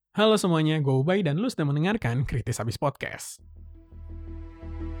Halo semuanya, gue Ubay dan lu sedang mendengarkan Kritis Habis Podcast. Di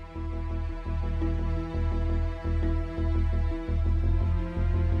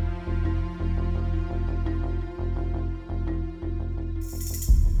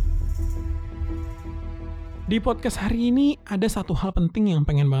podcast hari ini ada satu hal penting yang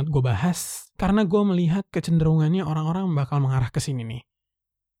pengen banget gue bahas, karena gue melihat kecenderungannya orang-orang bakal mengarah ke sini nih.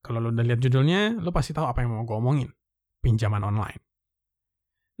 Kalau lu udah lihat judulnya, lu pasti tahu apa yang mau gue omongin. Pinjaman online.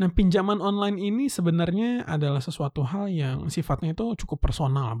 Nah, pinjaman online ini sebenarnya adalah sesuatu hal yang sifatnya itu cukup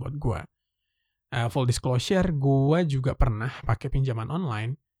personal buat gue. Full disclosure, gue juga pernah pakai pinjaman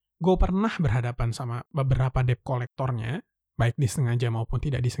online. Gue pernah berhadapan sama beberapa debt kolektornya, baik disengaja maupun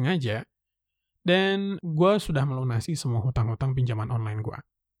tidak disengaja. Dan gue sudah melunasi semua hutang-hutang pinjaman online gue.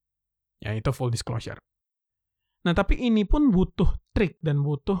 Ya, itu full disclosure. Nah, tapi ini pun butuh trik dan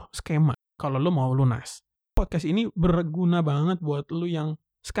butuh skema kalau lu mau lunas. Podcast ini berguna banget buat lu yang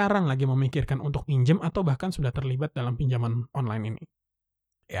sekarang lagi memikirkan untuk pinjam atau bahkan sudah terlibat dalam pinjaman online ini.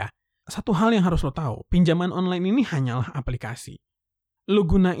 Ya, satu hal yang harus lo tahu, pinjaman online ini hanyalah aplikasi. Lu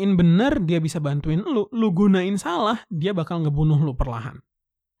gunain bener, dia bisa bantuin lu gunain salah, dia bakal ngebunuh lu perlahan.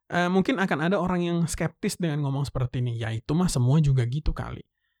 Mungkin akan ada orang yang skeptis dengan ngomong seperti ini, ya itu mah semua juga gitu kali.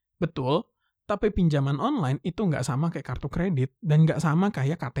 Betul, tapi pinjaman online itu nggak sama kayak kartu kredit, dan nggak sama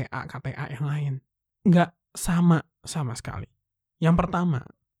kayak KTA yang lain. Nggak sama sekali. Yang pertama,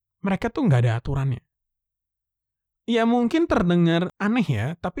 mereka tuh nggak ada aturannya. Ya mungkin terdengar aneh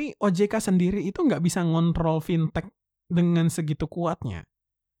ya, tapi OJK sendiri itu nggak bisa ngontrol fintech dengan segitu kuatnya.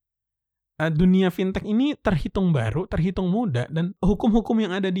 Dunia fintech ini terhitung baru, terhitung muda, dan hukum-hukum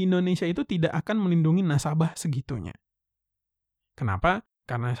yang ada di Indonesia itu tidak akan melindungi nasabah segitunya. Kenapa?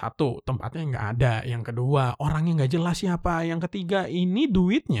 Karena satu, tempatnya nggak ada. Yang kedua, orangnya nggak jelas siapa. Yang ketiga, ini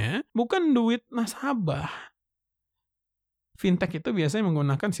duitnya bukan duit nasabah. Fintech itu biasanya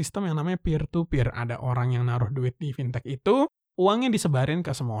menggunakan sistem yang namanya peer-to-peer. Ada orang yang naruh duit di fintech itu, uangnya disebarin ke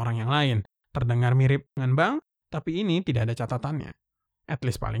semua orang yang lain. Terdengar mirip dengan bank, tapi ini tidak ada catatannya. At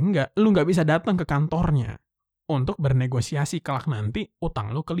least paling enggak, lu nggak bisa datang ke kantornya untuk bernegosiasi kelak nanti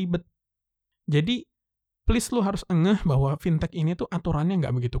utang lu kelibet. Jadi, please lu harus ngeh bahwa fintech ini tuh aturannya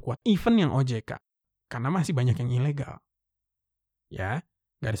nggak begitu kuat. Even yang OJK. Karena masih banyak yang ilegal. Ya,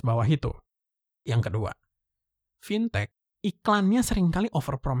 garis bawah itu. Yang kedua, fintech, iklannya seringkali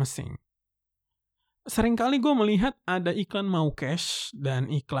over-promising. Seringkali gue melihat ada iklan mau cash dan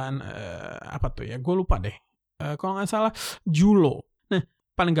iklan, gue lupa deh. Kalau nggak salah, Julo. Nah,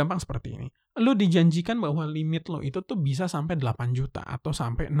 paling gampang seperti ini. Lu dijanjikan bahwa limit lo itu tuh bisa sampai 8 juta, atau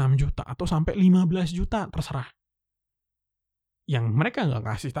sampai 6 juta, atau sampai 15 juta, terserah. Yang mereka nggak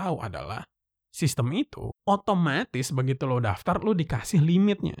kasih tahu adalah, sistem itu otomatis begitu lo daftar, lo dikasih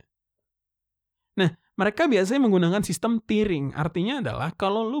limitnya. Nah, mereka biasanya menggunakan sistem tiering. Artinya adalah,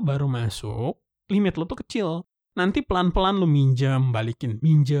 kalau lo baru masuk, limit lo tuh kecil. Nanti pelan-pelan lo minjam, balikin.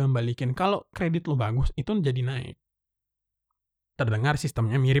 Kalau kredit lo bagus, itu jadi naik. Terdengar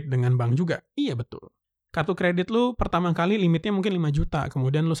sistemnya mirip dengan bank juga. Iya betul. Kartu kredit lu pertama kali limitnya mungkin 5 juta.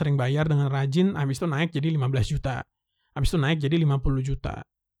 Kemudian lu sering bayar dengan rajin, habis itu naik jadi 15 juta. Habis itu naik jadi 50 juta.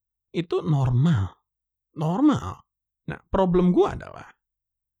 Itu normal. Nah, problem gua adalah,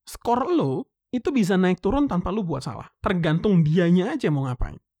 skor lu itu bisa naik turun tanpa lu buat salah. Tergantung dianya aja mau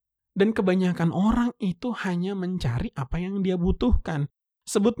ngapain. Dan kebanyakan orang itu hanya mencari apa yang dia butuhkan.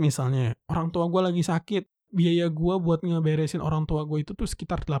 Sebut misalnya, orang tua gua lagi sakit. Biaya gue buat ngeberesin orang tua gue itu tuh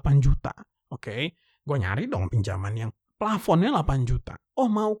sekitar 8 juta. Oke, gue nyari dong pinjaman yang plafonnya 8 juta.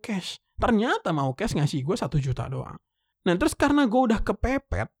 Oh, mau cash. Ternyata mau cash ngasih gue 1 juta doang. Nah, terus karena gue udah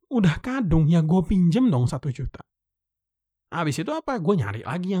kepepet, udah kadung, ya gue pinjem dong 1 juta. Habis itu apa? Gue nyari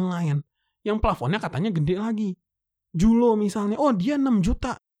lagi yang lain. Yang plafonnya katanya gede lagi. Julo misalnya, oh dia 6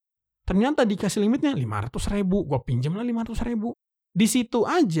 juta. Ternyata dikasih limitnya 500.000. Gue pinjem lah 500.000. Di situ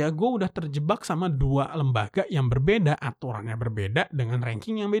aja gue udah terjebak sama 2 lembaga yang berbeda, aturannya berbeda, dengan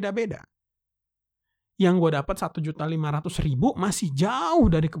ranking yang beda-beda. Yang gue dapat 1.500.000 masih jauh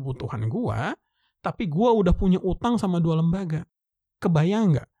dari kebutuhan gue, tapi gue udah punya utang sama 2 lembaga.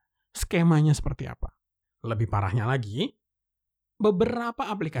 Kebayang nggak skemanya seperti apa? Lebih parahnya lagi, beberapa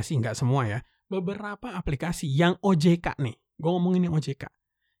aplikasi, nggak semua ya, beberapa aplikasi yang OJK nih, gue ngomongin yang OJK,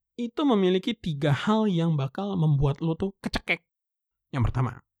 itu memiliki 3 hal yang bakal membuat lo tuh kecekek. Yang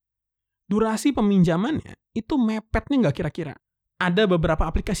pertama, durasi peminjamannya itu mepetnya nggak kira-kira. Ada beberapa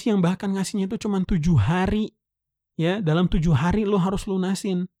aplikasi yang bahkan ngasihnya itu cuma 7 hari. Ya, dalam 7 hari lo harus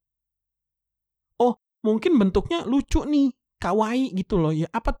lunasin. Oh, mungkin bentuknya lucu nih, kawaii gitu loh. Ya,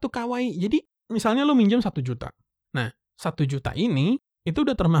 apa tuh kawaii? Jadi, misalnya lo minjem 1 juta. Nah, 1 juta ini, itu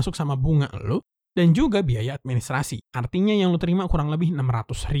udah termasuk sama bunga lo, Dan juga biaya administrasi. Artinya yang lu terima kurang lebih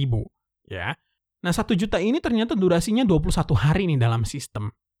 600.000. Ya. Nah 1 juta ini ternyata durasinya 21 hari nih dalam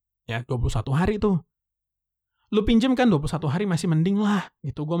sistem. Ya 21 hari tuh. Lu pinjem kan 21 hari masih mending lah.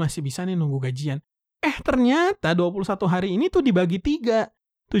 Gitu gue masih bisa nih nunggu gajian. Ternyata 21 hari ini tuh dibagi 3.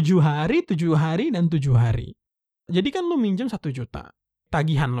 7 hari, 7 hari, dan 7 hari. Jadi kan lu minjem 1 juta.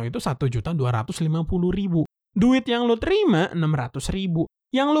 Tagihan lo itu 1.250.000. Duit yang lu terima 600.000.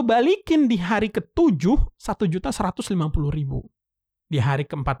 Yang lo balikin di hari ke-7, 1.150.000. Di hari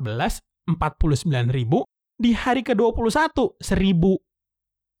ke-14, 49.000. Di hari ke-21,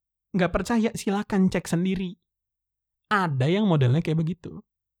 1.000. Nggak percaya, silakan cek sendiri. Ada yang modelnya kayak begitu.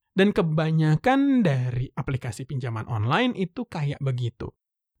 Dan kebanyakan dari aplikasi pinjaman online itu kayak begitu.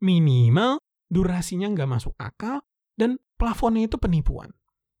 Minimal, durasinya nggak masuk akal, dan plafonnya itu penipuan.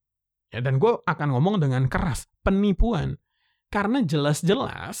 Ya, dan gue akan ngomong dengan keras, penipuan. Karena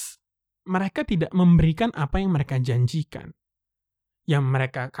jelas-jelas mereka tidak memberikan apa yang mereka janjikan. Yang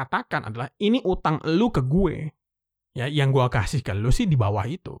mereka katakan adalah, ini utang lu ke gue. Ya, yang gue kasih ke lu sih di bawah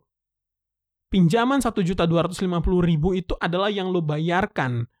itu. Pinjaman 1.250.000 itu adalah yang lu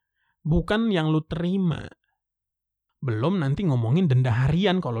bayarkan, bukan yang lu terima. Belum nanti ngomongin denda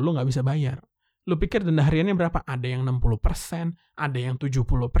harian kalau lu nggak bisa bayar. Lu pikir denda hariannya berapa? Ada yang 60%, ada yang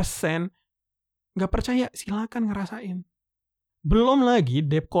 70%. Nggak percaya, silakan ngerasain. Belum lagi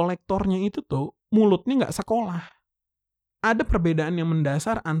debt kolektornya itu tuh mulutnya nggak sekolah. Ada perbedaan yang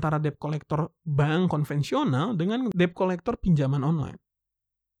mendasar antara debt kolektor bank konvensional dengan debt kolektor pinjaman online.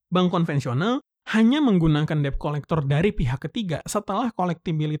 Bank konvensional hanya menggunakan debt kolektor dari pihak ketiga setelah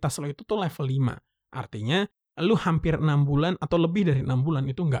kolektibilitas lo itu tuh level 5. Artinya, lu hampir 6 bulan atau lebih dari 6 bulan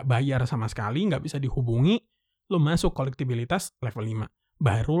itu nggak bayar sama sekali, nggak bisa dihubungi, lu masuk kolektibilitas level 5.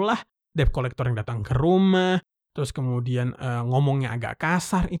 Barulah debt kolektor yang datang ke rumah, terus kemudian ngomongnya agak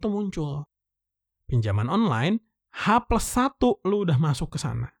kasar, itu muncul. Pinjaman online, H+1 lu udah masuk ke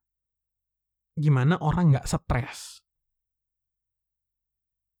sana. Gimana orang nggak stres?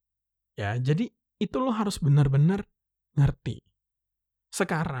 Ya, jadi itu lo harus benar-benar ngerti.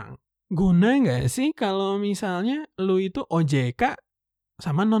 Sekarang, guna nggak sih kalau misalnya lu itu OJK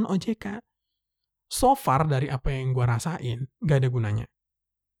sama non-OJK? So far dari apa yang gue rasain, nggak ada gunanya.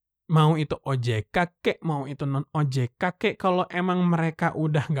 Mau itu OJK kek, mau itu non-OJK kek, kalau emang mereka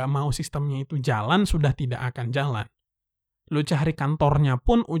udah nggak mau sistemnya itu jalan, sudah tidak akan jalan. Lu cari kantornya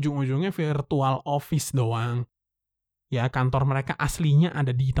pun ujung-ujungnya virtual office doang. Ya, kantor mereka aslinya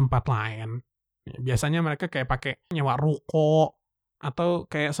ada di tempat lain. Ya, biasanya mereka kayak pakai nyewa ruko, atau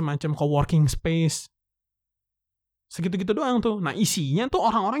kayak semacam coworking space. Segitu-gitu doang tuh. Nah, isinya tuh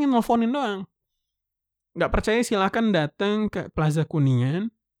orang-orang yang nelfonin doang. Nggak percaya silakan datang ke Plaza Kuningan,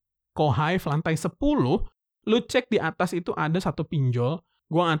 Co-Hive lantai 10, lu cek di atas itu ada satu pinjol,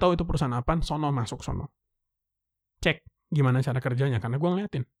 gua nggak tahu itu perusahaan apa, sono masuk sono. Cek gimana cara kerjanya, karena gua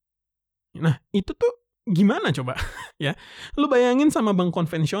ngeliatin. Nah, itu tuh gimana coba? Ya, lu bayangin sama bank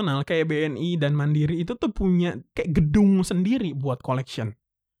konvensional kayak BNI dan Mandiri itu tuh punya kayak gedung sendiri buat collection.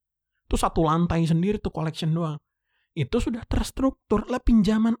 Itu satu lantai sendiri tuh collection doang. Itu sudah terstruktur. Lah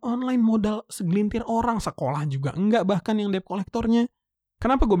pinjaman online modal segelintir orang, sekolah juga enggak bahkan yang debt kolektornya.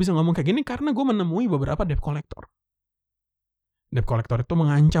 Kenapa gue bisa ngomong kayak gini? Karena gue menemui beberapa debt collector. Debt collector itu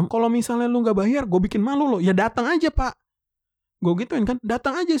mengancam, kalau misalnya lu nggak bayar, gue bikin malu lo. Ya datang aja pak. Gue gituin kan,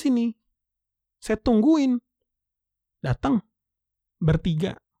 datang aja sini. Saya tungguin. Datang.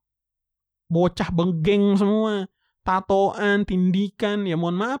 Bertiga. Bocah benggeng semua. Tatoan, tindikan. Ya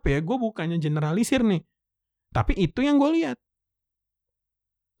mohon maaf ya, gue bukannya generalisir nih. Tapi itu yang gue lihat.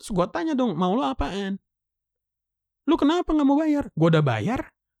 Terus gue tanya dong, mau lo apaan? Lu kenapa gak mau bayar? Gue udah bayar.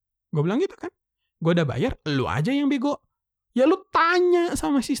 Gue bilang gitu kan. Gue udah bayar, lu aja yang bego. Ya lu tanya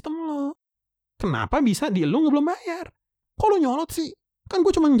sama sistem lo. Kenapa bisa di lu belum bayar? Kok lu nyolot sih? Kan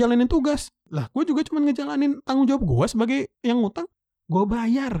gue cuma ngejalanin tugas. Lah gue juga cuma ngejalanin tanggung jawab gue sebagai yang ngutang. Gue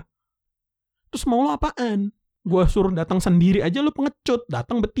bayar. Terus mau lo apaan? Gue suruh datang sendiri aja lu pengecut.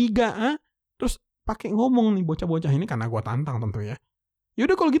 Datang bertiga. Ha? Terus pakai ngomong nih bocah-bocah ini, karena gue tantang tentu ya.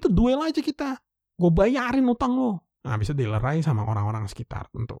 Yaudah kalau gitu duel aja kita. Gue bayarin utang lo. Nah, bisa dilerai sama orang-orang sekitar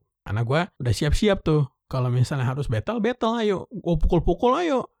tentu. Karena gue udah siap-siap tuh. Kalau misalnya harus battle ayo. Gue pukul-pukul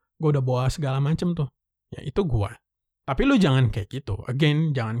ayo. Gue udah bawa segala macem tuh. Ya itu gue. Tapi lu jangan kayak gitu.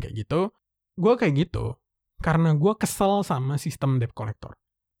 Again, jangan kayak gitu. Gue kayak gitu karena gue kesel sama sistem debt collector.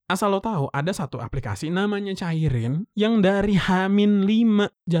 Asal lo tahu, ada satu aplikasi namanya Cairin yang dari H-5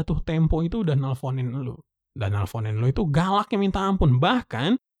 jatuh tempo itu udah nelponin lu. Dan nelponin lu itu galaknya minta ampun.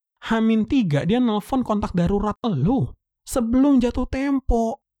 Bahkan H-3 dia nelpon kontak darurat lu sebelum jatuh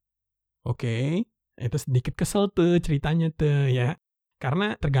tempo. Oke, itu sedikit kesel tuh ceritanya tuh ya.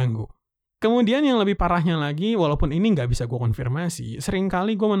 Karena terganggu. Kemudian yang lebih parahnya lagi, walaupun ini nggak bisa gue konfirmasi,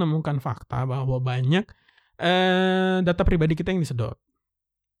 seringkali gue menemukan fakta bahwa banyak data pribadi kita yang disedot.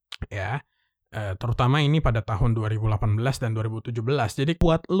 Ya, terutama ini pada tahun 2018 dan 2017. Jadi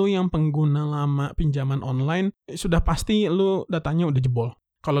buat lu yang pengguna lama pinjaman online, sudah pasti lu datanya udah jebol.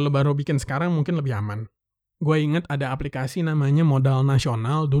 Kalau lu baru bikin sekarang mungkin lebih aman. Gue inget ada aplikasi namanya Modal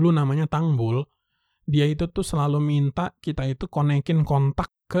Nasional, dulu namanya Tangbul. Dia itu tuh selalu minta kita itu konekin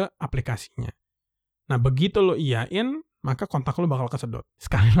kontak ke aplikasinya. Nah, begitu lo iyain, maka kontak lo bakal kesedot.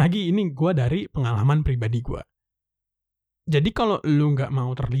 Sekali lagi, ini gue dari pengalaman pribadi gue. Jadi kalau lo nggak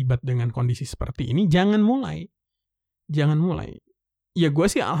mau terlibat dengan kondisi seperti ini, jangan mulai. Jangan mulai. Ya gue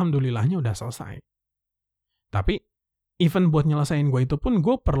sih alhamdulillahnya udah selesai. Tapi, even buat nyelesain gue itu pun,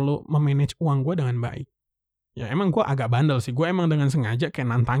 gue perlu memanage uang gue dengan baik. Ya emang gue agak bandel sih. Gue emang dengan sengaja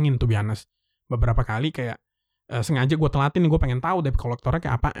kayak nantangin tuh biasa. Beberapa kali kayak sengaja gue telatin, gue pengen tahu debt kolektornya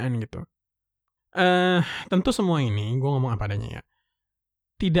kayak apaan gitu. Tentu semua ini, gue ngomong apa adanya ya,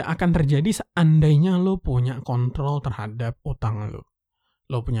 tidak akan terjadi seandainya lo punya kontrol terhadap utang lo.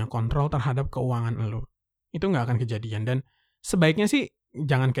 Lo punya kontrol terhadap keuangan lo. Itu nggak akan kejadian. Dan sebaiknya sih,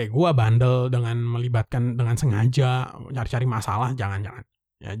 jangan kayak gue bandel dengan melibatkan dengan sengaja, cari-cari masalah, jangan.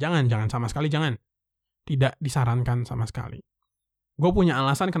 Ya jangan sama sekali jangan. Tidak disarankan sama sekali. Gue punya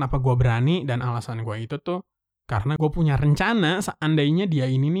alasan kenapa gue berani, dan alasan gue itu tuh karena gue punya rencana seandainya dia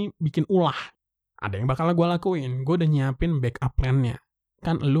ini nih bikin ulah. Ada yang bakal gue lakuin. Gue udah nyiapin backup plan-nya.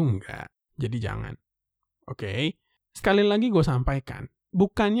 Kan lu enggak. Jadi jangan. Oke. Sekali lagi gue sampaikan.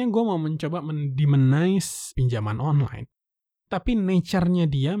 Bukannya gue mau mencoba mendemonize pinjaman online. Tapi nature-nya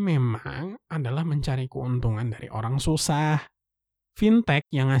dia memang adalah mencari keuntungan dari orang susah. Fintech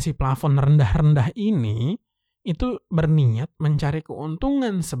yang ngasih plafon rendah-rendah ini itu berniat mencari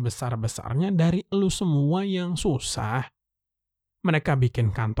keuntungan sebesar-besarnya dari lu semua yang susah. Mereka bikin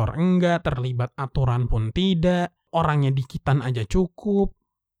kantor enggak, terlibat aturan pun tidak, orangnya dikitan aja cukup.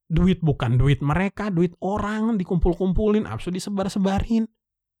 Duit bukan duit mereka, duit orang dikumpul-kumpulin, abis itu disebar-sebarin.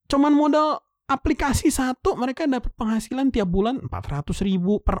 Cuman modal aplikasi satu, mereka dapat penghasilan tiap bulan 400.000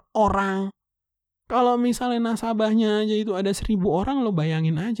 per orang. Kalau misalnya nasabahnya aja itu ada 1.000 orang, lo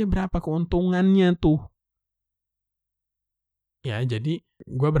bayangin aja berapa keuntungannya tuh. Ya, jadi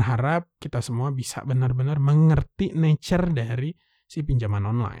gue berharap kita semua bisa benar-benar mengerti nature dari si pinjaman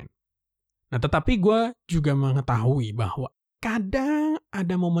online. Nah, tetapi gue juga mengetahui bahwa kadang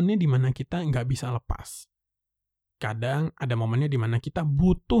ada momennya di mana kita nggak bisa lepas. Kadang ada momennya di mana kita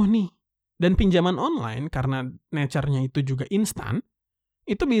butuh nih. Dan pinjaman online, karena nature-nya itu juga instan,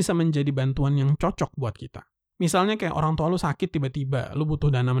 itu bisa menjadi bantuan yang cocok buat kita. Misalnya kayak orang tua lu sakit tiba-tiba, lu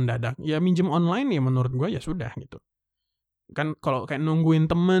butuh dana mendadak. Ya minjem online ya menurut gue ya sudah gitu. Kan kalau kayak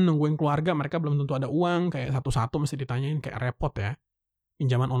nungguin temen, nungguin keluarga, mereka belum tentu ada uang, kayak satu-satu mesti ditanyain, kayak repot ya.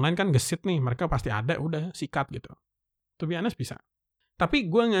 Pinjaman online kan gesit nih, mereka pasti ada, udah sikat gitu. To be honest bisa.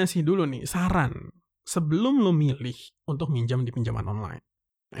 Tapi gue ngasih dulu nih saran, sebelum lo milih untuk minjam di pinjaman online.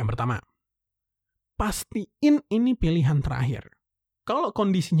 Yang pertama, pastiin ini pilihan terakhir. Kalau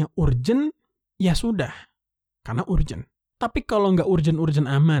kondisinya urgent, ya sudah, karena urgent. Tapi kalau nggak urgent-urgent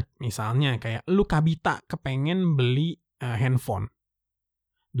amat, misalnya kayak lu kabita kepengen beli handphone,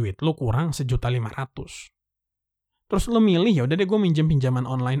 duit lu kurang 1.500.000. Terus lu milih, ya udah deh gue minjem pinjaman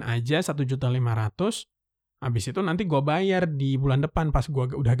online aja 1.500.000. Habis itu nanti gue bayar di bulan depan pas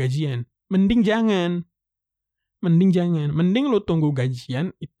gue udah gajian. Mending jangan. Mending lu tunggu gajian,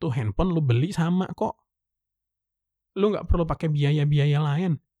 itu handphone lu beli sama kok. Lu nggak perlu pakai biaya-biaya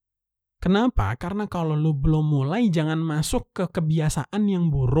lain. Kenapa? Karena kalau lu belum mulai, jangan masuk ke kebiasaan yang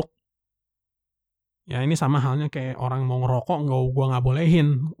buruk. Ya ini sama halnya kayak orang mau ngerokok, gue nggak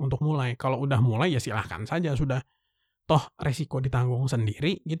bolehin untuk mulai. Kalau udah mulai ya silahkan saja sudah. Toh resiko ditanggung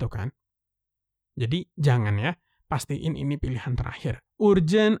sendiri gitu kan. Jadi jangan ya, pastiin ini pilihan terakhir.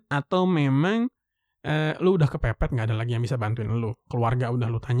 Urgent atau memang lu udah kepepet, nggak ada lagi yang bisa bantuin lu. Keluarga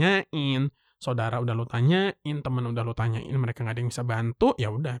udah lu tanyain, saudara udah lu tanyain, temen udah lu tanyain, mereka nggak ada yang bisa bantu, ya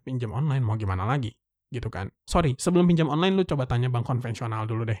udah pinjam online, mau gimana lagi gitu kan. Sorry, sebelum pinjam online lu coba tanya bank konvensional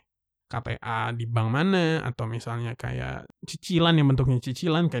dulu deh. KTA di bank mana, atau misalnya kayak cicilan yang bentuknya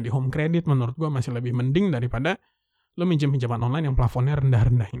cicilan kayak di home credit, menurut gua masih lebih mending daripada lu minjem pinjaman online yang plafonnya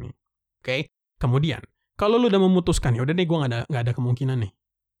rendah-rendah ini. Oke? Kemudian, kalau lu udah memutuskan, ya udah deh gua nggak ada kemungkinan nih.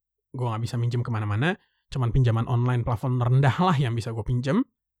 Gua nggak bisa minjem kemana-mana, cuman pinjaman online plafon rendah lah yang bisa gua pinjem.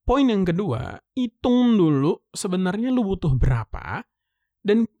 Poin yang kedua, hitung dulu sebenarnya lu butuh berapa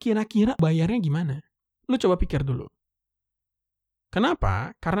dan kira-kira bayarnya gimana. Lu coba pikir dulu.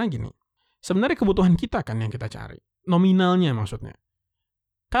 Kenapa? Karena gini. Sebenarnya kebutuhan kita kan yang kita cari. Nominalnya maksudnya.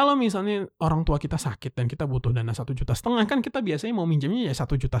 Kalau misalnya orang tua kita sakit dan kita butuh dana 1,5 juta, kan kita biasanya mau minjemnya ya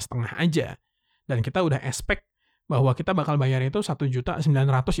 1,5 juta aja. Dan kita udah expect bahwa kita bakal bayar itu 1,9 juta,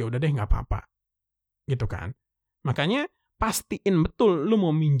 ya udah deh nggak apa-apa. Gitu kan. Makanya pastiin betul lu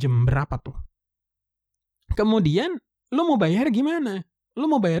mau minjem berapa tuh. Kemudian lu mau bayar gimana? Lu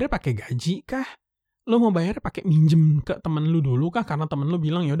mau bayarnya pakai gaji kah? Lu mau bayar pakai minjem ke temen lu dulu kah? Karena temen lu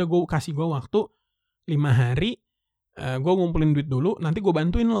bilang ya udah gue kasih gue waktu 5 hari, gue ngumpulin duit dulu, nanti gue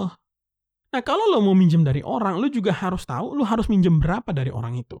bantuin lo. Nah kalau lo mau minjem dari orang, lu juga harus tahu lu harus minjem berapa dari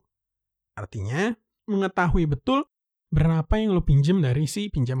orang itu. Artinya mengetahui betul berapa yang lu pinjem dari si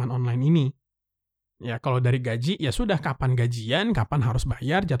pinjaman online ini. Ya kalau dari gaji ya sudah, kapan gajian, kapan harus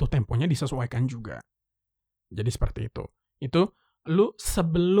bayar, jatuh temponya disesuaikan juga. Jadi seperti itu. Itu lu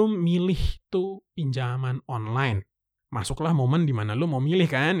sebelum milih tuh pinjaman online. Masuklah momen di mana lu mau milih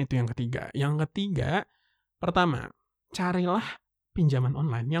kan, itu yang ketiga. Yang ketiga, pertama, carilah pinjaman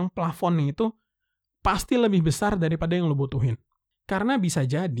online yang plafonnya itu pasti lebih besar daripada yang lu butuhin. Karena bisa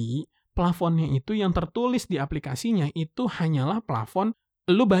jadi plafonnya itu yang tertulis di aplikasinya itu hanyalah plafon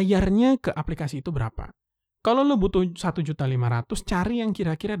lu bayarnya ke aplikasi itu berapa. Kalau lu butuh 1,5 juta, cari yang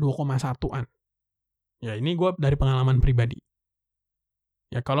kira-kira 2,1-an. Ya ini gue dari pengalaman pribadi.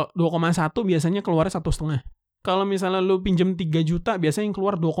 Ya kalau 2,1 biasanya keluarnya 1,5. Kalau misalnya lu pinjem 3 juta, biasanya yang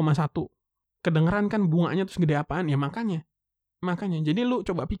keluar 2,1. Kedengeran kan bunganya tuh segede apaan? Ya makanya. Jadi lu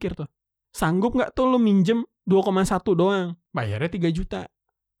coba pikir tuh. Sanggup nggak tuh lu minjem 2,1 doang? Bayarnya 3 juta.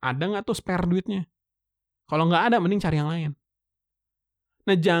 Ada nggak tuh spare duitnya? Kalau nggak ada, mending cari yang lain.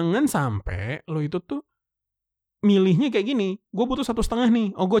 Nah jangan sampai lu itu tuh milihnya kayak gini, gue butuh 1,5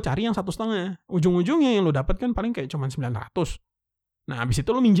 nih, gue cari yang 1,5. Ujung-ujungnya yang lo dapet kan paling kayak cuma 900. Nah abis itu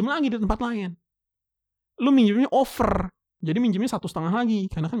lo minjem lagi di tempat lain. Lo minjemnya over, jadi minjemnya 1,5 lagi,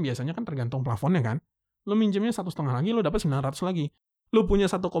 karena kan biasanya kan tergantung plafonnya kan. Lo minjemnya 1,5 lagi, lo dapet 900 lagi. Lo punya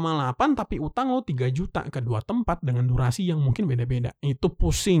 1,8 tapi utang lo 3 juta ke 2 tempat dengan durasi yang mungkin beda-beda. Itu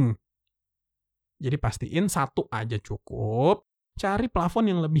pusing. Jadi pastiin satu aja cukup. Cari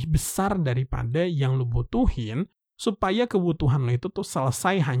plafon yang lebih besar daripada yang lu butuhin, supaya kebutuhan lo itu tuh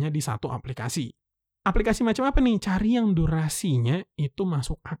selesai hanya di satu aplikasi. Aplikasi macam apa nih? Cari yang durasinya itu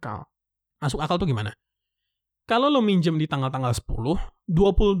masuk akal. Masuk akal tuh gimana? Kalau lo minjem di tanggal-tanggal 10,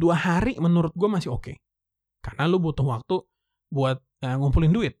 22 hari menurut gue masih oke. Karena lo butuh waktu buat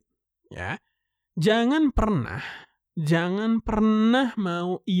ngumpulin duit. Ya. Jangan pernah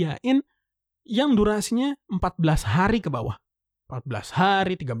mau iyain yang durasinya 14 hari ke bawah. 14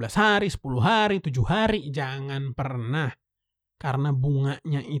 hari, 13 hari, 10 hari, 7 hari, jangan pernah. Karena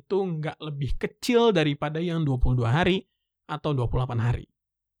bunganya itu nggak lebih kecil daripada yang 22 hari atau 28 hari.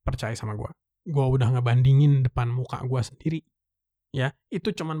 Percaya sama gue. Gue udah ngebandingin depan muka gue sendiri. Ya,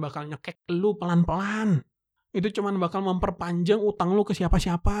 itu cuman bakal nyekek lu pelan-pelan. Itu cuman bakal memperpanjang utang lu ke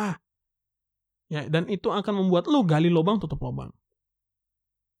siapa-siapa. Ya, dan itu akan membuat lu gali lubang tutup lubang.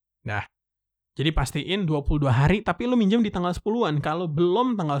 Nah, jadi pastiin 22 hari, tapi lu minjem di tanggal 10-an. Kalau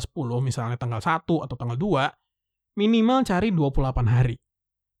belum tanggal 10, misalnya tanggal 1 atau tanggal 2, minimal cari 28 hari.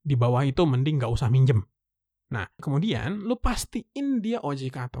 Di bawah itu mending gak usah minjem. Nah, kemudian lu pastiin dia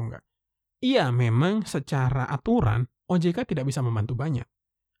OJK atau enggak. Iya, memang secara aturan, OJK tidak bisa membantu banyak.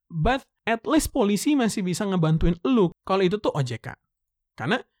 But at least polisi masih bisa ngebantuin lu kalau itu tuh OJK.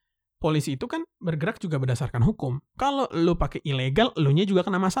 Karena polisi itu kan bergerak juga berdasarkan hukum. Kalau lu pakai ilegal, elunya juga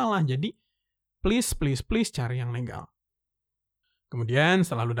kena masalah. Jadi, please cari yang legal. Kemudian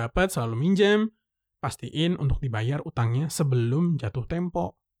setelah lu dapat, selalu minjem, pastiin untuk dibayar utangnya sebelum jatuh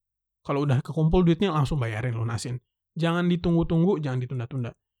tempo. Kalau udah kekumpul duitnya langsung bayarin, lunasin. Jangan ditunggu-tunggu, jangan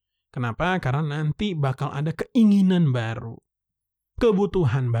ditunda-tunda. Kenapa? Karena nanti bakal ada keinginan baru.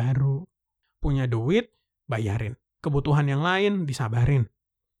 Kebutuhan baru. Punya duit, bayarin. Kebutuhan yang lain, disabarin.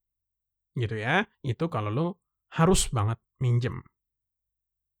 Gitu ya. Itu kalau lu harus banget minjem.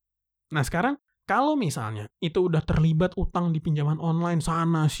 Nah sekarang, kalau misalnya itu udah terlibat utang di pinjaman online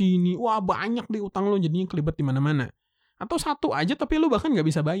sana sini, wah banyak deh utang lo jadinya kelibat di mana-mana. Atau satu aja tapi lo bahkan nggak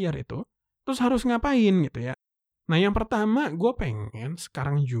bisa bayar itu. Terus harus ngapain gitu ya? Nah yang pertama gue pengen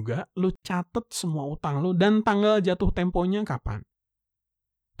sekarang juga lo catet semua utang lo dan tanggal jatuh temponya kapan.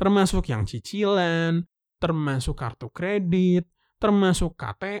 Termasuk yang cicilan, termasuk kartu kredit, termasuk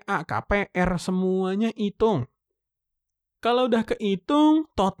KTA, KPR, semuanya hitung. Kalau udah kehitung,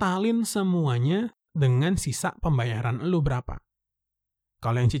 totalin semuanya dengan sisa pembayaran lu berapa.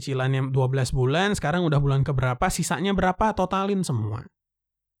 Kalau yang cicilannya 12 bulan, sekarang udah bulan keberapa, sisanya berapa, totalin semua.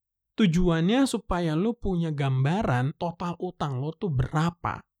 Tujuannya supaya lu punya gambaran total utang lu tuh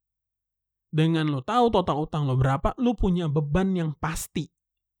berapa. Dengan lu tahu total utang lu berapa, lu punya beban yang pasti.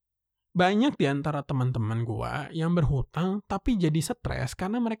 Banyak di antara teman-teman gua yang berhutang tapi jadi stres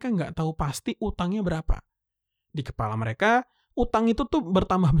karena mereka nggak tahu pasti utangnya berapa. Di kepala mereka, utang itu tuh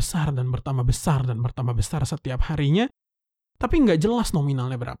bertambah besar dan bertambah besar dan bertambah besar setiap harinya, tapi nggak jelas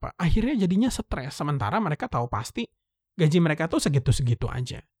nominalnya berapa. Akhirnya jadinya stres, sementara mereka tahu pasti gaji mereka tuh segitu-segitu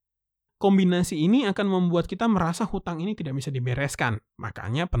aja. Kombinasi ini akan membuat kita merasa hutang ini tidak bisa dibereskan.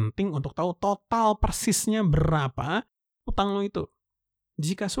 Makanya penting untuk tahu total persisnya berapa hutang lo itu.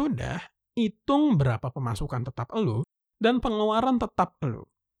 Jika sudah, hitung berapa pemasukan tetap lo dan pengeluaran tetap lo.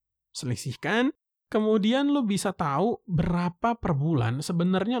 Selisihkan, kemudian lo bisa tahu berapa per bulan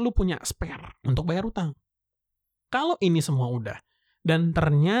sebenarnya lo punya spare untuk bayar utang. Kalau ini semua udah, dan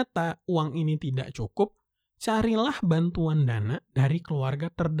ternyata uang ini tidak cukup, carilah bantuan dana dari keluarga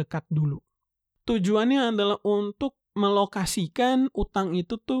terdekat dulu. Tujuannya adalah untuk melokasikan utang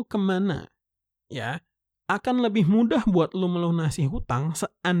itu tuh kemana. Ya, akan lebih mudah buat lo melunasi hutang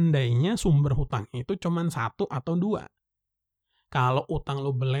seandainya sumber hutang itu cuma 1 atau 2. Kalau utang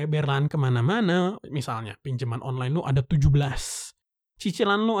lo beleberan kemana-mana, misalnya pinjaman online lo ada 17,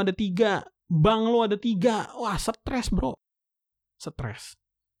 cicilan lo ada 3, bank lo ada 3, wah stres bro. Stres.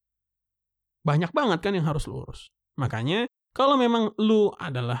 Banyak banget kan yang harus lo urus. Makanya, kalau memang lo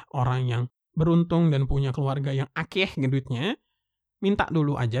adalah orang yang beruntung dan punya keluarga yang akeh duitnya, minta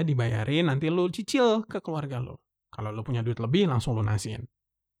dulu aja dibayarin, nanti lo cicil ke keluarga lo. Kalau lo punya duit lebih, langsung lunasin.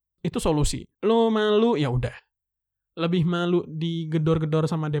 Itu solusi. Lo malu, ya udah. Lebih malu digedor-gedor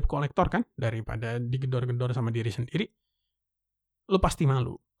sama debt collector kan, daripada digedor-gedor sama diri sendiri. Lo pasti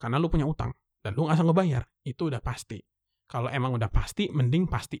malu, karena lo punya utang. Dan lo nggak usah ngebayar, itu udah pasti. Kalau emang udah pasti, mending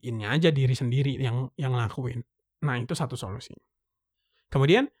pastiinnya aja diri sendiri yang ngelakuin. Nah, itu satu solusi.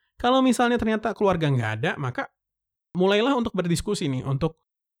 Kemudian, kalau misalnya ternyata keluarga nggak ada, maka mulailah untuk berdiskusi nih, untuk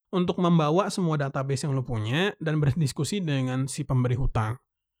membawa semua database yang lo punya dan berdiskusi dengan si pemberi hutang.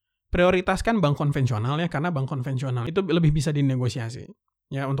 Prioritaskan bank konvensional ya, karena bank konvensional itu lebih bisa dinegosiasi.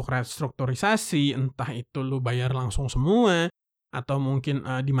 Ya, untuk restrukturisasi, entah itu lo bayar langsung semua, atau mungkin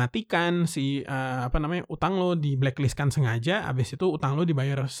dimatikan si utang lo, di blacklistkan sengaja, abis itu utang lo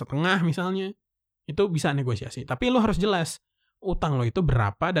dibayar setengah misalnya. Itu bisa negosiasi. Tapi lo harus jelas, utang lo itu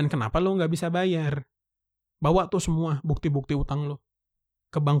berapa dan kenapa lo nggak bisa bayar. Bawa tuh semua bukti-bukti utang lo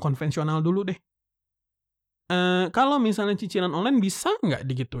ke bank konvensional dulu deh. Kalau misalnya cicilan online bisa nggak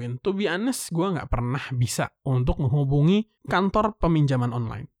digituin? To be honest, gue nggak pernah bisa untuk menghubungi kantor peminjaman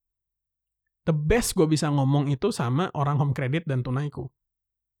online. The best gue bisa ngomong itu sama orang home credit dan tunaiku.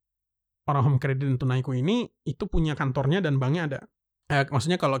 Orang home credit dan tunaiku ini itu punya kantornya dan banknya ada.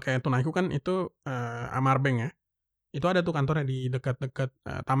 Maksudnya kalau kayak tunaiku kan itu Amarbank ya. Itu ada tuh kantornya di dekat-dekat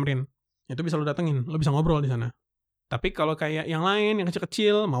Tamrin. Itu bisa lo datengin, lo bisa ngobrol di sana. Tapi kalau kayak yang lain, yang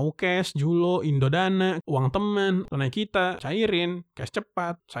kecil-kecil, mau cash, Julo, Indodana, uang teman, tunai kita, cairin, cash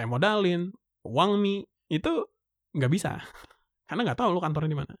cepat, saya modalin, uang mie, itu nggak bisa. Karena nggak tahu lo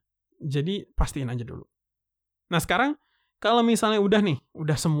kantornya di mana. Jadi pastiin aja dulu. Nah sekarang, kalau misalnya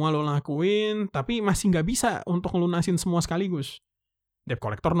udah semua lo lakuin, tapi masih nggak bisa untuk ngelunasin semua sekaligus, debt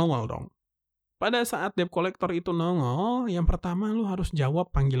collector nongol dong. Pada saat debt collector itu nongol, yang pertama lo harus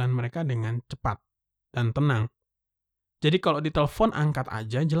jawab panggilan mereka dengan cepat dan tenang. Jadi kalau ditelepon, angkat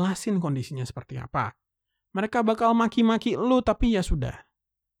aja, jelasin kondisinya seperti apa. Mereka bakal maki-maki lu, tapi ya sudah.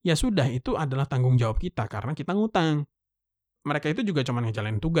 Ya sudah, itu adalah tanggung jawab kita, karena kita ngutang. Mereka itu juga cuma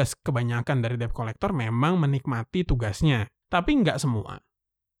ngejalanin tugas. Kebanyakan dari debt collector memang menikmati tugasnya. Tapi nggak semua.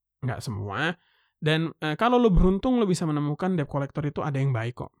 Nggak semua. Dan kalau lu beruntung, lu bisa menemukan debt collector itu ada yang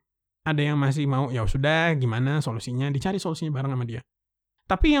baik kok. Ada yang masih mau, ya sudah, gimana solusinya, dicari solusinya bareng sama dia.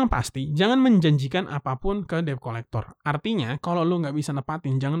 Tapi yang pasti, jangan menjanjikan apapun ke debt collector. Artinya, kalau lu nggak bisa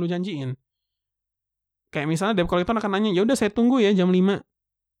nepatin, jangan lu janjiin. Kayak misalnya debt collector akan nanya, ya udah saya tunggu ya jam 5.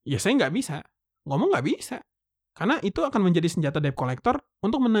 Ya saya nggak bisa. Ngomong nggak bisa. Karena itu akan menjadi senjata debt collector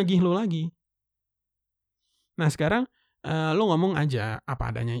untuk menagih lu lagi. Nah sekarang, lu ngomong aja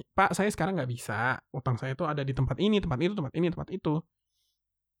apa adanya. Pak, saya sekarang nggak bisa. Utang saya itu ada di tempat ini, tempat itu, tempat ini, tempat itu.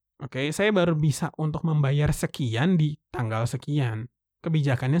 Oke, saya baru bisa untuk membayar sekian di tanggal sekian.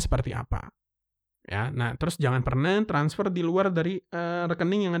 Kebijakannya seperti apa. Ya, nah terus jangan pernah transfer di luar dari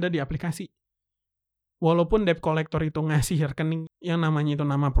rekening yang ada di aplikasi. Walaupun debt collector itu ngasih rekening yang namanya itu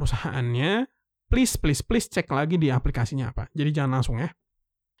nama perusahaannya, please cek lagi di aplikasinya apa. Jadi jangan langsung ya.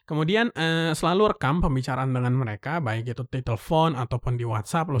 Kemudian selalu rekam pembicaraan dengan mereka, baik itu di telepon ataupun di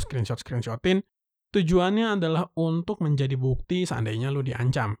WhatsApp, lo screenshotin. Tujuannya adalah untuk menjadi bukti seandainya lo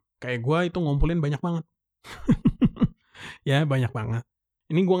diancam. Kayak gue itu ngumpulin banyak banget. Ya, banyak banget.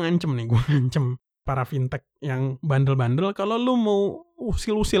 Ini gue ngancem para fintech yang bandel-bandel. Kalau lu mau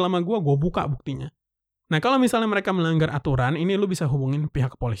usil-usil sama gue buka buktinya. Nah, kalau misalnya mereka melanggar aturan, ini lu bisa hubungin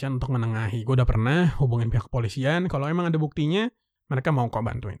pihak kepolisian untuk menengahi. Gue udah pernah hubungin pihak kepolisian, kalau emang ada buktinya, mereka mau kok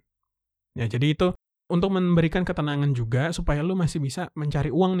bantuin. Ya, jadi itu untuk memberikan ketenangan juga supaya lu masih bisa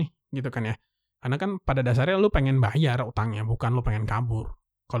mencari uang nih, gitu kan ya. Karena kan pada dasarnya lu pengen bayar utangnya, bukan lu pengen kabur.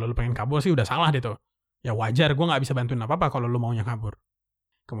 Kalau lu pengen kabur sih udah salah deh tuh. Ya wajar, gue nggak bisa bantuin apa-apa kalau lu maunya kabur.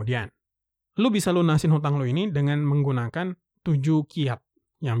 Kemudian, lu bisa lunasin hutang lu ini dengan menggunakan 7 kiat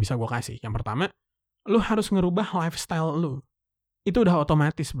yang bisa gue kasih. Yang pertama, lu harus ngerubah lifestyle lu. Itu udah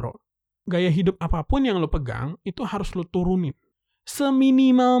otomatis, bro. Gaya hidup apapun yang lu pegang, itu harus lu turunin.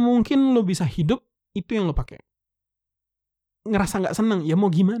 Seminimal mungkin lu bisa hidup, itu yang lu pakai. Ngerasa nggak seneng, ya mau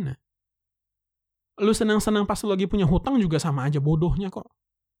gimana? Lu senang-senang pas lu lagi punya hutang juga sama aja bodohnya kok.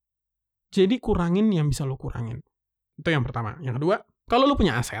 Jadi kurangin yang bisa lu kurangin. Itu yang pertama. Yang kedua, kalau lu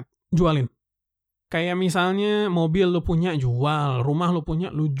punya aset, jualin. Kayak misalnya mobil lu punya, jual. Rumah lu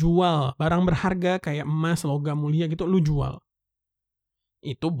punya, lu jual. Barang berharga kayak emas, logam mulia gitu, lu jual.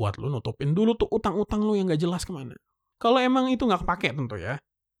 Itu buat lu nutupin dulu tuh utang-utang lu yang gak jelas kemana. Kalau emang itu gak kepake tentu ya.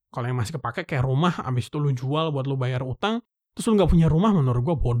 Kalau yang masih kepake kayak rumah, abis itu lu jual buat lu bayar utang, terus lu gak punya rumah, menurut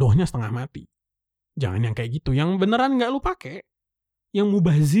gua bodohnya setengah mati. Jangan yang kayak gitu. Yang beneran gak lu pake, yang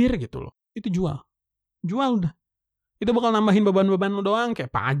mubazir gitu loh, itu jual. Jual udah. Itu bakal nambahin beban-beban lu doang, kayak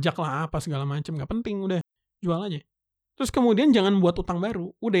pajak lah apa segala macem, gak penting, udah jual aja. Terus kemudian jangan buat utang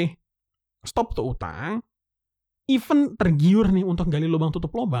baru, udah stop tuh utang. Even tergiur nih untuk gali lubang tutup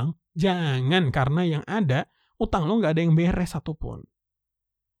lubang, jangan, karena yang ada utang lu gak ada yang beres satupun.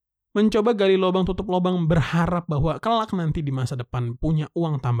 Mencoba gali lubang tutup lubang berharap bahwa kelak nanti di masa depan punya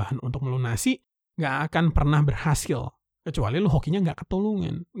uang tambahan untuk melunasi, gak akan pernah berhasil. Kecuali lu hokinya gak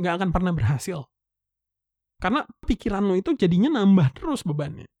ketulungan, gak akan pernah berhasil. Karena pikiran lo itu jadinya nambah terus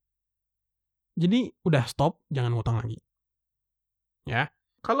bebannya. Jadi udah stop, jangan ngutang lagi. Ya,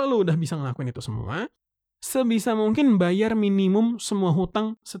 kalau lo udah bisa ngelakuin itu semua, sebisa mungkin bayar minimum semua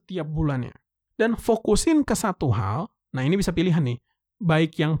hutang setiap bulannya. Dan fokusin ke satu hal, nah ini bisa pilihan nih,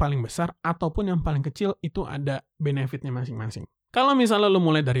 baik yang paling besar ataupun yang paling kecil, itu ada benefitnya masing-masing. Kalau misalnya lo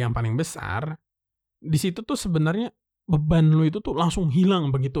mulai dari yang paling besar, di situ tuh sebenarnya beban lo itu tuh langsung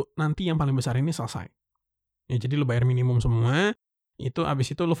hilang begitu nanti yang paling besar ini selesai. Ya, jadi lu bayar minimum semua, itu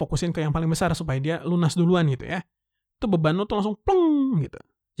abis itu lu fokusin ke yang paling besar supaya dia lunas duluan gitu ya. Itu beban lu tuh langsung plong gitu.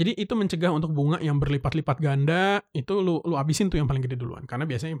 Jadi itu mencegah untuk bunga yang berlipat-lipat ganda, itu lu abisin tuh yang paling gede duluan. Karena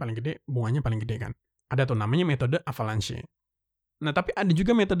biasanya yang paling gede, bunganya paling gede kan. Ada tuh namanya metode avalanche. Nah, tapi ada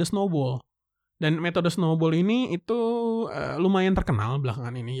juga metode snowball. Dan metode snowball ini itu lumayan terkenal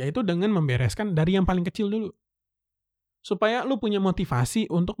belakangan ini, yaitu dengan membereskan dari yang paling kecil dulu. Supaya lu punya motivasi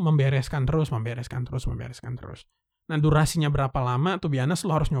untuk membereskan terus. Nah, durasinya berapa lama tuh biasa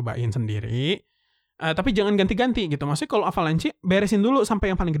lu harus nyobain sendiri. Tapi jangan ganti-ganti gitu. Maksudnya kalau avalanche, beresin dulu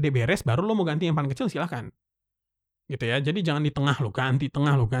sampai yang paling gede beres, baru lu mau ganti yang paling kecil silahkan. Gitu ya. Jadi jangan di tengah lu ganti.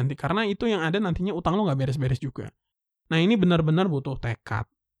 Karena itu yang ada nantinya utang lu gak beres-beres juga. Nah, ini benar-benar butuh tekad,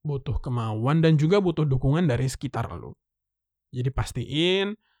 butuh kemauan, dan juga butuh dukungan dari sekitar lu. Jadi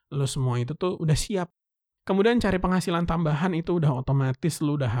pastiin lu semua itu tuh udah siap. Kemudian cari penghasilan tambahan itu udah otomatis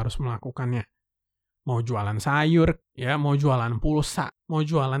lu udah harus melakukannya. Mau jualan sayur, ya, mau jualan pulsa, mau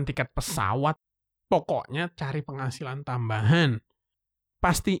jualan tiket pesawat. Pokoknya cari penghasilan tambahan.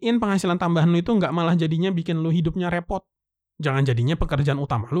 Pastiin penghasilan tambahan lu itu nggak malah jadinya bikin lu hidupnya repot. Jangan jadinya pekerjaan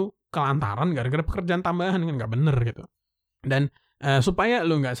utama lu kelantaran gara-gara pekerjaan tambahan, kan nggak bener gitu. Dan supaya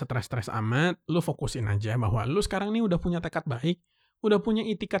lu nggak stres-stres amat, lu fokusin aja bahwa lu sekarang nih udah punya tekad baik, udah punya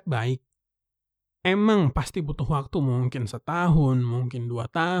itikat baik. Emang pasti butuh waktu, mungkin setahun, mungkin 2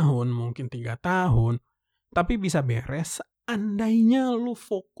 tahun, mungkin 3 tahun. Tapi bisa beres seandainya lu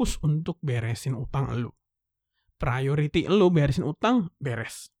fokus untuk beresin utang lu. Priority lu beresin utang,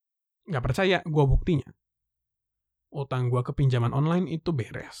 beres. Gak percaya, gua buktinya. Utang gua ke pinjaman online itu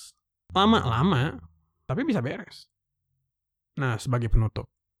beres. Lama-lama, tapi bisa beres. Nah, sebagai penutup,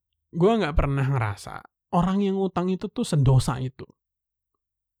 gua gak pernah ngerasa orang yang utang itu tuh sedosa itu.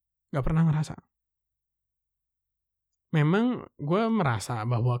 Gak pernah ngerasa. Memang gue merasa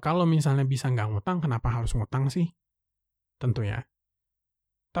bahwa kalau misalnya bisa nggak ngutang, kenapa harus ngutang sih? Tentu ya.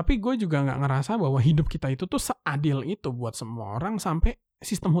 Tapi gue juga nggak ngerasa bahwa hidup kita itu tuh seadil itu buat semua orang sampai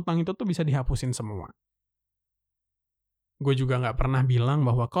sistem hutang itu tuh bisa dihapusin semua. Gue juga nggak pernah bilang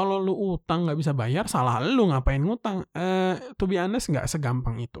bahwa kalau lu utang nggak bisa bayar, salah lu ngapain ngutang. To be honest, nggak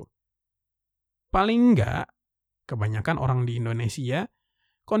segampang itu. Paling nggak, kebanyakan orang di Indonesia,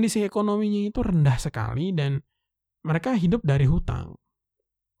 kondisi ekonominya itu rendah sekali dan mereka hidup dari hutang.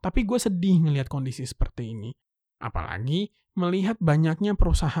 Tapi gue sedih ngelihat kondisi seperti ini. Apalagi melihat banyaknya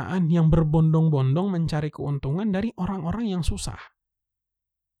perusahaan yang berbondong-bondong mencari keuntungan dari orang-orang yang susah.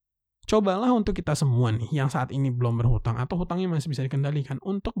 Cobalah untuk kita semua nih yang saat ini belum berhutang atau hutangnya masih bisa dikendalikan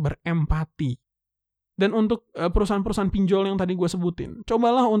untuk berempati. Dan untuk perusahaan-perusahaan pinjol yang tadi gue sebutin,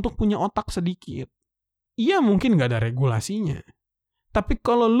 cobalah untuk punya otak sedikit. Iya mungkin gak ada regulasinya. Tapi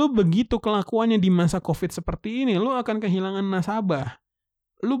kalau lu begitu kelakuannya di masa COVID seperti ini, lu akan kehilangan nasabah.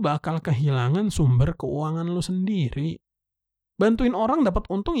 Lu bakal kehilangan sumber keuangan lu sendiri. Bantuin orang dapat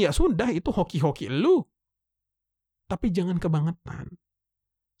untung ya sudah, itu hoki-hoki lu. Tapi jangan kebangetan.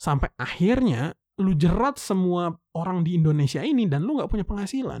 Sampai akhirnya lu jerat semua orang di Indonesia ini dan lu gak punya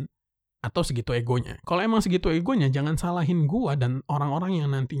penghasilan. Atau segitu egonya. Kalau emang segitu egonya, jangan salahin gua dan orang-orang yang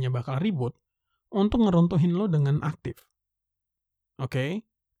nantinya bakal ribut untuk ngeruntuhin lu dengan aktif. Oke?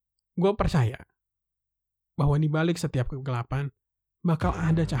 Gua percaya bahwa di balik setiap kegelapan bakal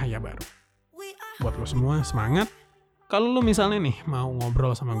ada cahaya baru. Buat lu semua, semangat. Kalau lu misalnya nih mau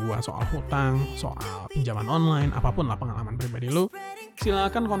ngobrol sama gua soal hutang, soal pinjaman online, apapun lah pengalaman pribadi lu,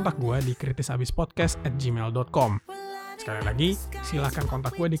 silakan kontak gua di kritisabispodcast@gmail.com. Sekali lagi, silakan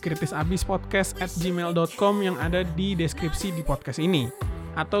kontak gua di kritisabispodcast@gmail.com yang ada di deskripsi di podcast ini.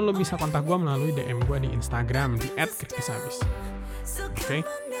 Atau lu bisa kontak gua melalui DM gua di Instagram di @kritisabis. Oke,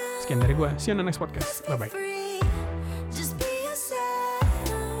 sekian dari gua. See you on the next podcast. Bye-bye. Just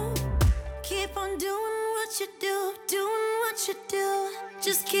keep on doing what you do, doing what you do,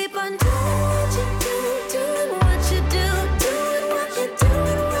 doing what you do, doing what you do,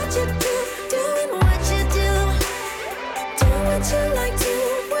 doing what you do. Do what you like, do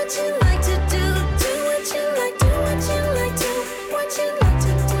what you like to do, do what you like, do what you like, do what you like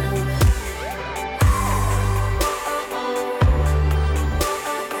to do.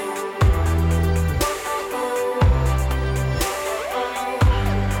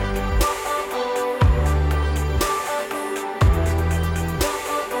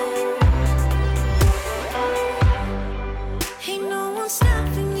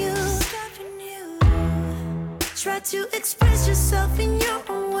 Try to express yourself in your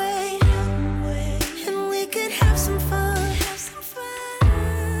own way, and we could have some fun.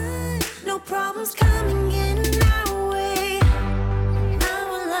 No problems coming in our way. I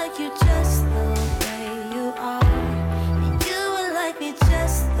would like you just the way you are, and you would like me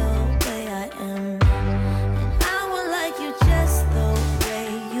just the way I am, and I would like you just the way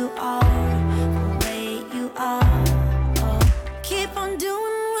you are, the way you are. Oh, keep on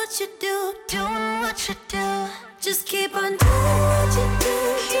doing what you do, doing what you do. Just keep on doing what you do,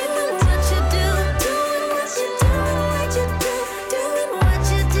 doing what you do, doing what you do, what you do, doing what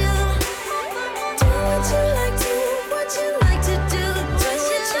you do. Do what you like, do what you like to do, do what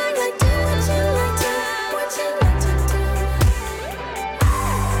you like, do what you like to, what you like to do.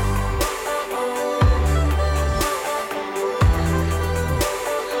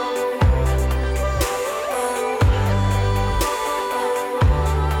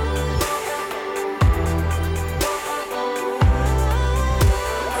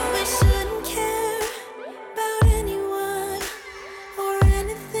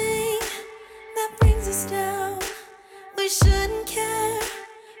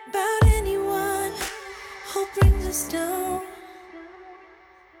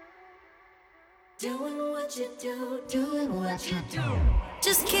 Doing what you do.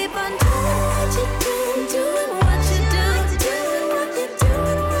 Just keep on doing what you do, doing what